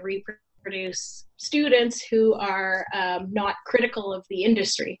to reproduce students who are not critical of the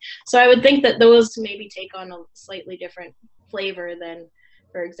industry. So I would think that those maybe take on a slightly different flavor than,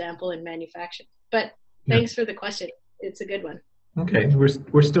 for example, in manufacturing. But thanks for the question. It's a good one. Okay,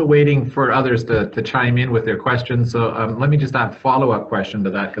 we're still waiting for others to chime in with their questions. So let me just add a follow-up question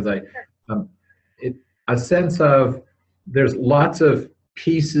to that, because a sense of, there's lots of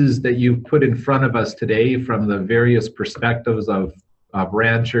pieces that you've put in front of us today from the various perspectives of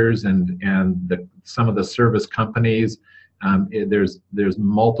ranchers and some of the service companies. There's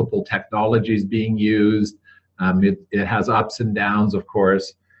multiple technologies being used. It has ups and downs, of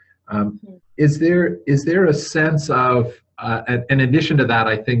course. Is there a sense of, in addition to that,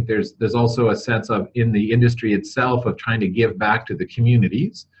 I think there's also a sense of, in the industry itself, of trying to give back to the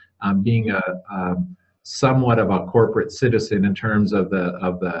communities, being somewhat of a corporate citizen in terms of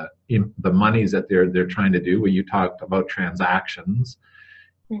the monies that they're trying to do, where you talked about transactions.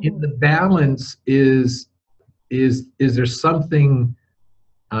 In the balance, is there something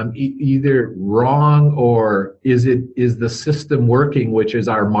either wrong, or is the system working, which is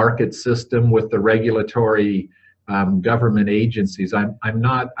our market system with the regulatory government agencies? I'm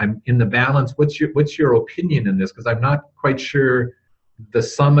in the balance. What's your opinion in this? Because I'm not quite sure the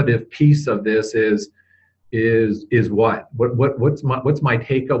summative piece of this is what's my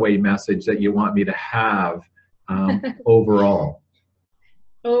takeaway message that you want me to have overall?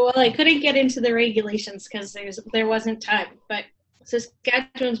 Oh, well, I couldn't get into the regulations because there wasn't time, but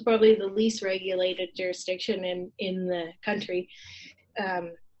Saskatchewan's probably the least regulated jurisdiction in the country.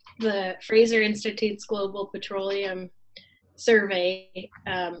 The Fraser Institute's Global Petroleum Survey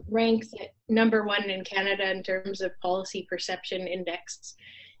ranks it #1 in Canada in terms of policy perception index,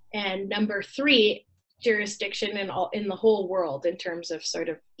 and #3 jurisdiction in the whole world in terms of sort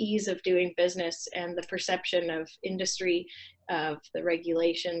of ease of doing business and the perception of industry, of the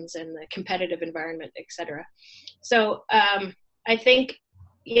regulations and the competitive environment, etc. So I think,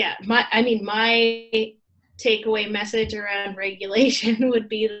 my takeaway message around regulation would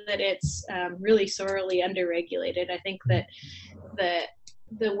be that it's really sorely underregulated. I think that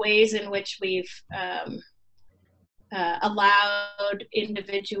the ways in which we've allowed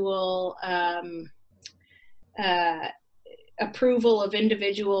individual approval of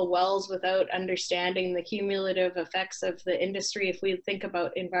individual wells without understanding the cumulative effects of the industry, if we think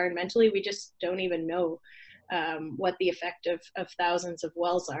about environmentally, we just don't even know what the effect of thousands of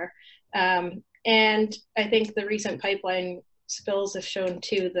wells are. And I think the recent pipeline spills have shown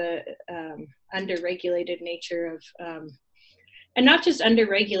too the underregulated nature of, and not just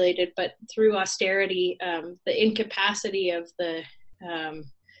underregulated, but through austerity, the incapacity of the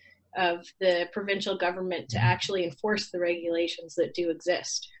provincial government to actually enforce the regulations that do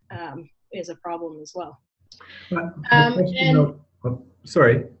exist is a problem as well.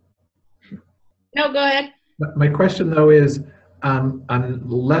 Sorry. No, go ahead. My question, though, is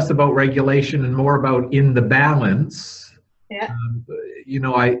less about regulation and more about in the balance. Yeah.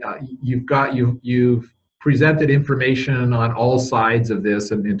 You've presented information on all sides of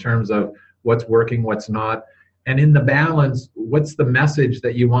this, and in terms of what's working, what's not. And in the balance, what's the message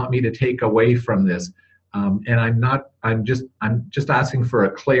that you want me to take away from this? And I'm just asking for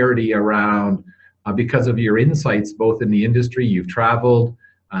a clarity around, because of your insights, both in the industry, you've traveled,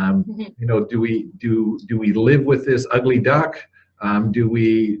 do we live with this ugly duck? Do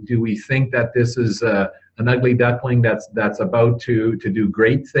we think that this is an ugly duckling that's about to do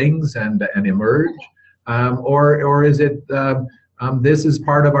great things and emerge? Or is it this is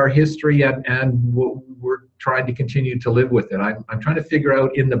part of our history, and we're trying to continue to live with it. I'm trying to figure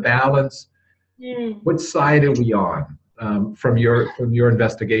out in the balance, what side are we on from your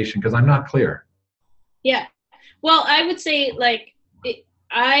investigation? Because I'm not clear. Yeah. Well, I would say, like,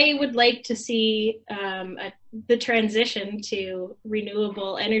 I would like to see the transition to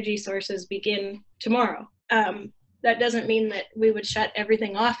renewable energy sources begin tomorrow. That doesn't mean that we would shut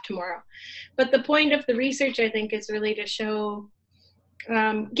everything off tomorrow. But the point of the research, I think, is really to show,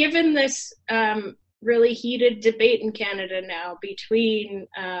 given this really heated debate in Canada now between,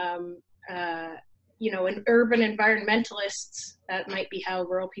 you know, urban environmentalists, that might be how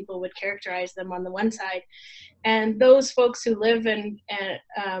rural people would characterize them on the one side, and those folks who live and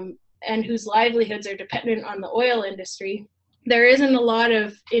whose livelihoods are dependent on the oil industry, there isn't a lot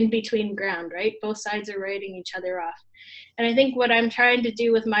of in-between ground, right? Both sides are writing each other off. And I think what I'm trying to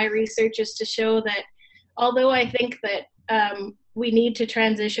do with my research is to show that although I think that we need to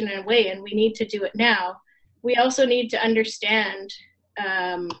transition away and we need to do it now, we also need to understand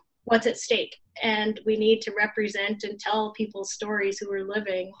what's at stake. And we need to represent and tell people's stories who are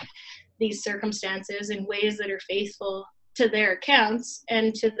living these circumstances in ways that are faithful to their accounts,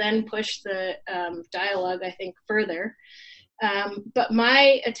 and to then push the dialogue, I think, further. But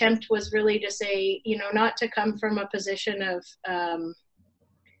my attempt was really to say, you know, not to come from a position of,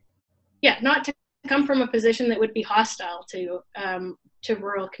 not to come from a position that would be hostile to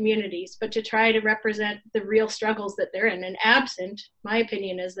rural communities, but to try to represent the real struggles that they're in. And absent, my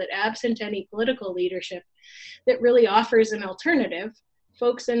opinion is that absent any political leadership that really offers an alternative,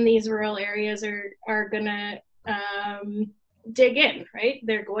 folks in these rural areas are gonna dig in, right?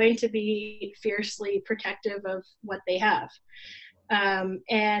 They're going to be fiercely protective of what they have.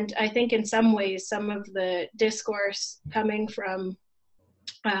 And I think in some ways, some of the discourse coming from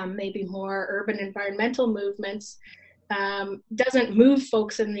maybe more urban environmental movements doesn't move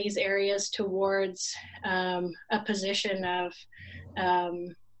folks in these areas towards a position of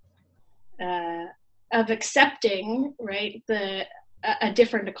accepting, right, a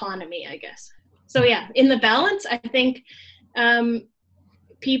different economy, I guess. So yeah, in the balance, I think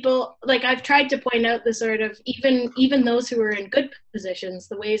people, like, I've tried to point out the sort of, even those who are in good positions,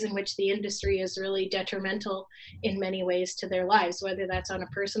 the ways in which the industry is really detrimental in many ways to their lives, whether that's on a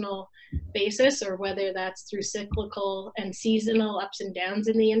personal basis or whether that's through cyclical and seasonal ups and downs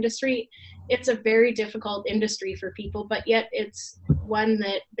in the industry. It's a very difficult industry for people, but yet it's one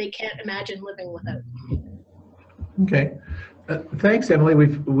that they can't imagine living without. Okay. Thanks, Emily.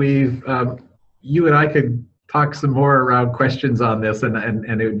 We've you and I could talk some more around questions on this, and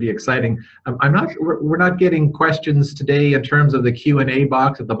it would be exciting. We're not getting questions today in terms of the Q&A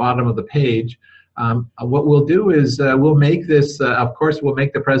box at the bottom of the page. What we'll do is we'll make this, of course, we'll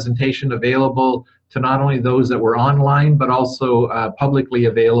make the presentation available to not only those that were online, but also publicly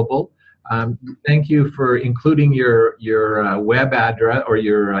available. Thank you for including your web address or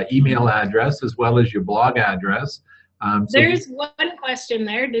your email address, as well as your blog address. There's one question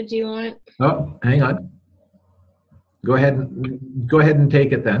there. Did you want? Oh, hang on. Go ahead and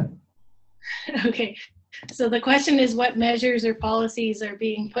take it then. Okay. So the question is, what measures or policies are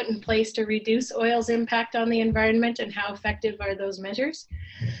being put in place to reduce oil's impact on the environment, and how effective are those measures?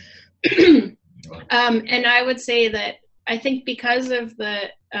 And I would say that I think because of the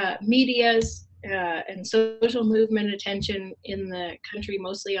media's and social movement attention in the country,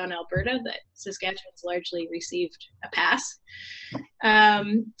 mostly on Alberta, that Saskatchewan's largely received a pass.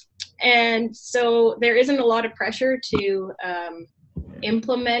 And so there isn't a lot of pressure to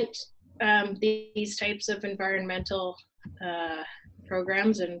implement these types of environmental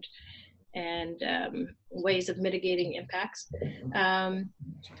programs and ways of mitigating impacts.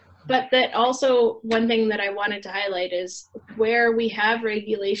 But that also, one thing that I wanted to highlight is where we have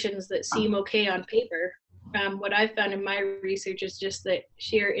regulations that seem okay on paper, what I've found in my research is just the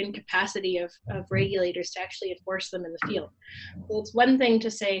sheer incapacity of regulators to actually enforce them in the field. So it's one thing to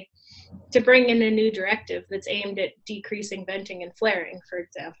say, to bring in a new directive that's aimed at decreasing venting and flaring, for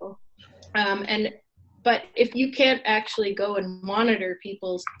example. But if you can't actually go and monitor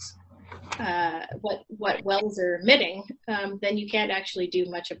people's what wells are emitting, then you can't actually do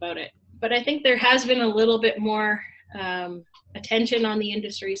much about it. But I think there has been a little bit more attention on the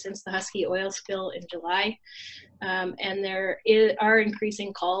industry since the Husky oil spill in July. And there are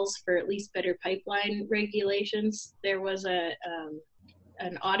increasing calls for at least better pipeline regulations. There was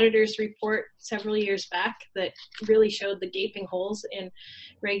an auditor's report several years back that really showed the gaping holes in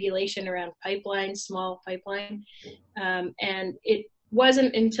regulation around pipelines, small pipeline. And it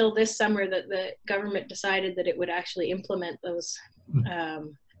wasn't until this summer that the government decided that it would actually implement those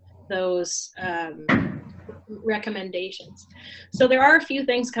recommendations. So there are a few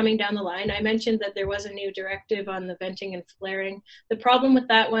things coming down the line. I mentioned that there was a new directive on the venting and flaring. The problem with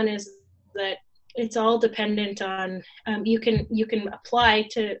that one is that it's all dependent on, you can apply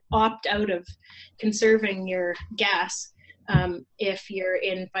to opt out of conserving your gas if you're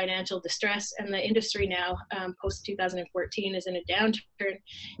in financial distress, and the industry now post 2014 is in a downturn,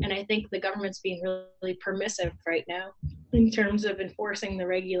 and I think the government's being really permissive right now in terms of enforcing the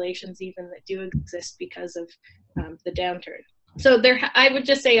regulations even that do exist because of the downturn. So I would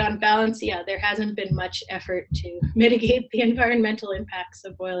just say on balance, yeah, there hasn't been much effort to mitigate the environmental impacts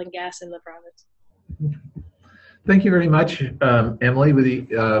of oil and gas in the province. Thank you very much, Emily, with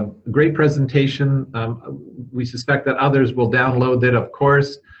the great presentation. We suspect that others will download it, of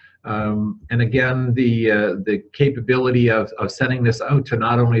course. And again, the capability of sending this out to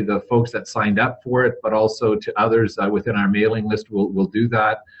not only the folks that signed up for it, but also to others within our mailing list will do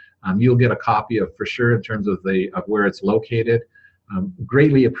that. You'll get a copy of, for sure, in terms of where it's located.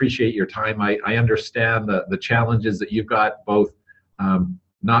 Greatly appreciate your time. I understand the challenges that you've got, both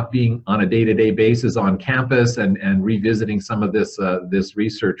not being on a day-to-day basis on campus and revisiting some of this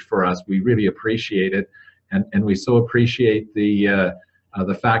research for us. We really appreciate it, and we so appreciate the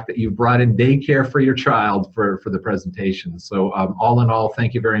fact that you brought in daycare for your child for the presentation. So all in all,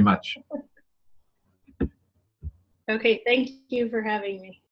 thank you very much. Okay, thank you for having me.